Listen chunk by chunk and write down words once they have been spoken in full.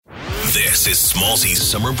This is Smallsy's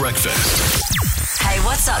Summer Breakfast. Hey,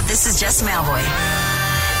 what's up? This is Jess Mauboy.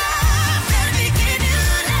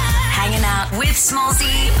 Hanging out with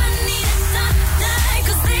Smallsy.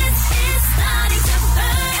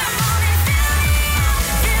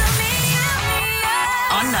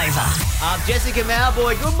 On Nova. Jessica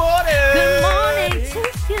Mauboy, good morning. Good morning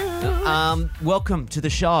to you. Welcome to the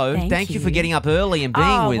show. Thank you you. for getting up early and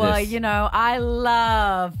being with well, us. you know, I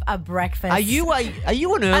love a breakfast. Are you an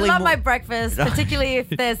early? I love my breakfast, particularly if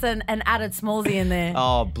there's an added smallsy in there.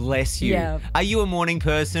 Oh, bless you. Yeah. Are you a morning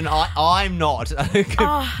person? I'm not.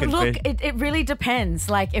 Look, it really depends.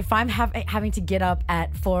 Like, if I'm having to get up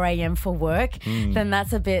at 4 a.m. for work, then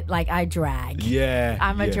that's a bit like I drag. Yeah.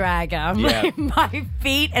 I'm a dragger. Yeah. My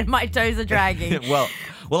feet and my toes are dragging.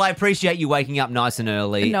 Well, I appreciate you waking up nice and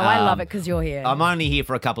early. No, I love it because you're here. I'm only here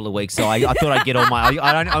for a couple of weeks, so I thought I'd get all my.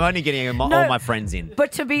 I'm only getting all my friends in.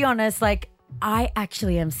 But to be honest, like, I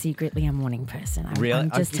actually am secretly a morning person. Really?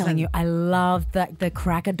 I'm just telling you, I love the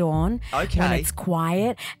crack of dawn. Okay. When it's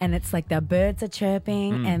quiet and it's like the birds are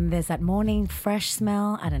chirping and there's that morning fresh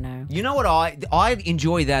smell. I don't know. You know what? I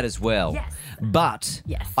enjoy that as well. Yes. But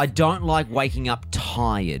Yes. I don't like waking up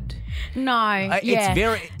tired. No. It's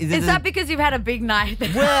very. Is that because you've had a big night?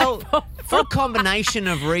 Well, for a combination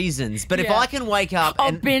of reasons. But if Yeah. I can wake up Or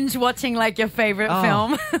and binge watching like your favorite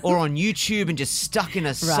film. or on YouTube and just stuck in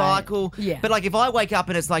a cycle. Yeah. But like if I wake up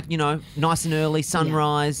and it's like, nice and early,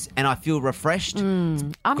 sunrise, and I feel refreshed,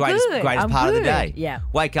 I'm greatest good. part I'm of the good. day. Yeah.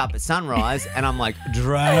 Wake up at sunrise and I'm like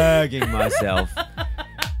dragging myself.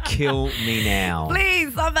 Kill me now.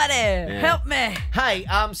 Please, somebody, help me. Hey,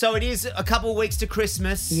 so it is a couple of weeks to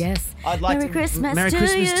Christmas. Yes. I'd like Merry to Christmas Merry to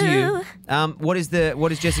Christmas to you. you. What is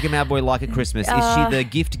Jessica Mauboy like at Christmas? Is she the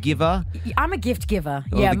gift giver? I'm a gift giver.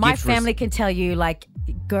 Or Yeah, the my gift family can tell you, like,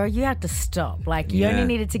 girl, you have to stop. Like, you Yeah. only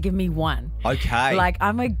needed to give me one. Okay. Like,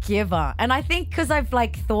 I'm a giver. And I think because I've,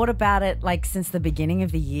 like, thought about it, like, since the beginning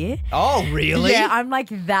of the year. Oh, really? Yeah, I'm like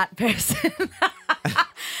that person.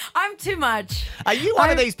 I'm too much. Are you one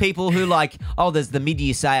of these people who like, there's the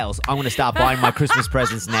mid-year sales. I'm going to start buying my Christmas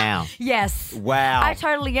presents now. Yes. Wow. I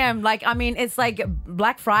totally am. Like, I mean, it's like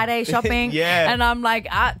Black Friday shopping. Yeah. And I'm like,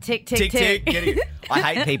 tick, tick, tick. I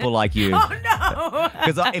hate people like you. Oh, no.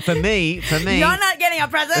 Because for me, You're not getting a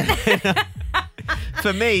present.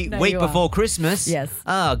 for me, No, week you before are. Christmas. Yes.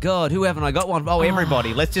 Oh God, who haven't I got one? Oh,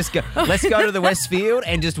 everybody. Let's just go. Let's go to the Westfield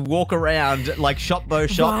and just walk around like shop by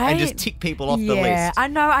shop and just Right? tick people off the Yeah, list. I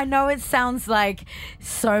know it sounds like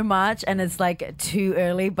so much and it's like too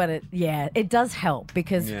early, but it does help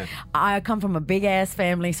because Yeah. I come from a big ass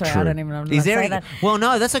family, so I don't even know how to say that. Well,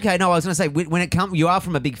 no, that's okay. No, I was going to say when it comes, you are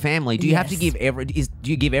from a big family. Do you have to Yes. give do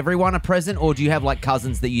you give everyone a present, or do you have like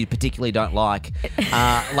cousins that you particularly don't like?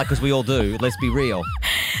 Because we all do. Let's be real.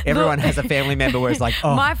 Everyone has a family member where it's like,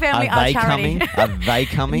 My family are they are charity. coming? Are they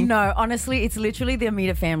coming? No, honestly, it's literally the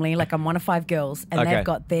immediate family. Like, I'm one of 5 girls, and Okay. they've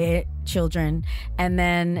got their children, and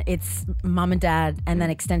then it's mum and dad, and then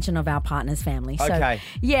extension of our partner's family. So, Okay.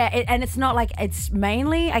 yeah, and it's not like it's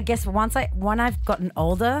mainly. I guess when I've gotten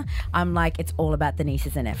older, I'm like, it's all about the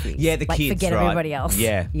nieces and nephews. Yeah, the like, kids. Forget right. everybody else.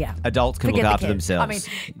 Yeah, yeah. Adults can Forget look the after kids. themselves. I mean,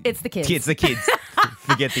 it's the kids. The kids.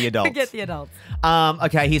 Forget the adults. Forget the adults.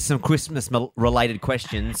 Okay, here's some Christmas-related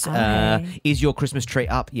questions. Okay. Is your Christmas tree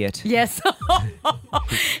up yet? Yes,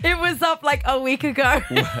 it was up like a week ago.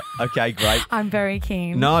 Okay, great. I'm very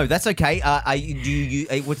keen. No, that's okay.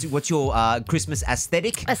 What's your Christmas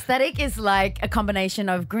aesthetic? Aesthetic is like a combination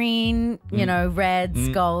of green, reds,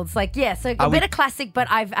 golds. Like, yeah, so a bit of classic, but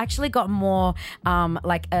I've actually got more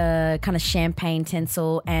like a kind of champagne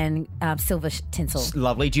tinsel and silver tinsel.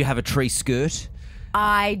 Lovely. Do you have a tree skirt?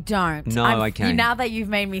 I don't. No, okay. Now that you've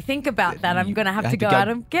made me think about that, I'm going to have to go out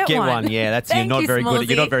and get Get one. one, yeah. That's you're Thank not you, very good. Smallsy.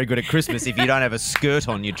 You're not very good at Christmas if you don't have a skirt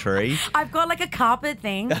on your tree. I've got like a carpet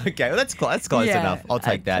thing. Okay, well that's close Yeah, enough. I'll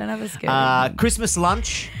take I that. don't have a skirt. Christmas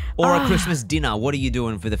lunch or a Christmas dinner? What are you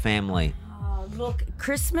doing for the family? Look,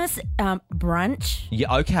 Christmas brunch.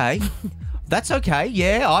 Yeah, okay. That's okay.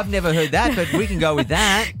 Yeah, I've never heard that, but we can go with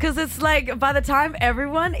that. Because it's like by the time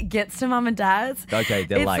everyone gets to mum and dad's, Okay,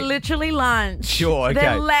 they're late. It's literally lunch. Sure, okay.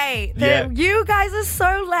 They're late. You guys are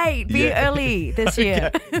so late. Be Yeah. early this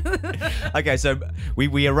year. Okay, so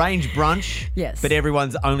we arrange brunch. Yes. But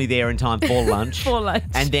everyone's only there in time for lunch. For lunch.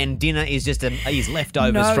 And then dinner is just is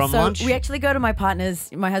leftovers No, from so lunch. we actually go to my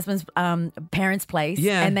husband's parents' place.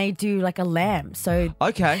 Yeah. And they do like a lamb. So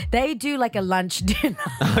Okay. they do like a lunch dinner.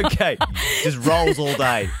 Okay. Just rolls all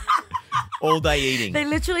day. All day eating. They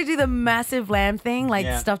literally do the massive lamb thing, like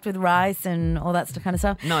Yeah. stuffed with rice and all that kind of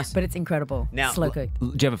stuff. Nice. But it's incredible. Now, Slow cooked. do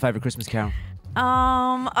you have a favourite Christmas carol?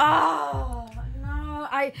 No,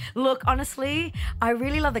 honestly, I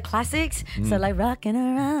really love the classics. So like rocking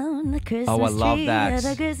around the Christmas Oh, I love tree that.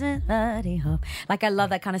 at a Christmas party hop. Like I love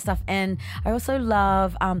that kind of stuff. And I also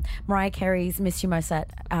love Mariah Carey's Miss You Most at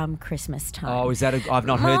Christmas time. Oh, is that I've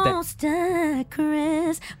not heard that. Most at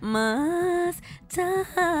Christmas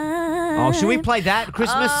time. Oh, should we play that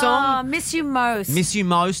Christmas song? Miss You Most. Miss You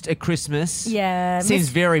Most at Christmas. Yeah. Seems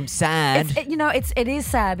very sad. It is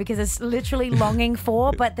sad because it's literally longing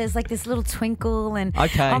for, but there's like this little twinkle and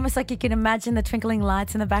almost like you can imagine the twinkling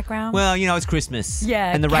lights in the background. Well, it's Christmas.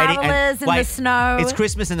 Yeah, and the carolers in the snow. It's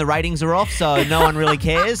Christmas and the ratings are off, so no one really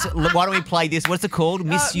cares. Why don't we play this? What's it called?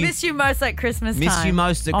 Miss You Most at Christmas time. Miss You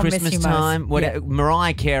Most at Christmas time.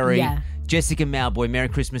 Mariah Carey. Yeah. Jessica Mauboy, Merry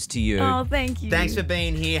Christmas to you. Oh, thank you. Thanks for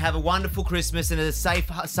being here. Have a wonderful Christmas and a safe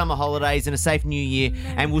summer holidays and a safe New Year.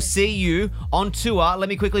 And we'll see you on tour. Let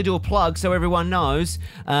me quickly do a plug so everyone knows.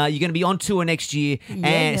 You're going to be on tour next year.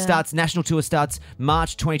 And national tour starts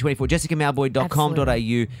March 2024.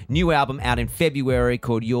 JessicaMauboy.com.au. New album out in February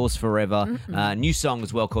called Yours Forever. New song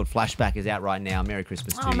as well called Flashback is out right now. Merry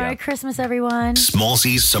Christmas to you. Merry Christmas, everyone.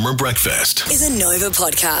 Smallsy's Summer Breakfast is a Nova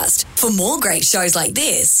podcast. For more great shows like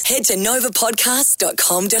this, head to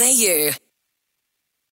novapodcast.com.au.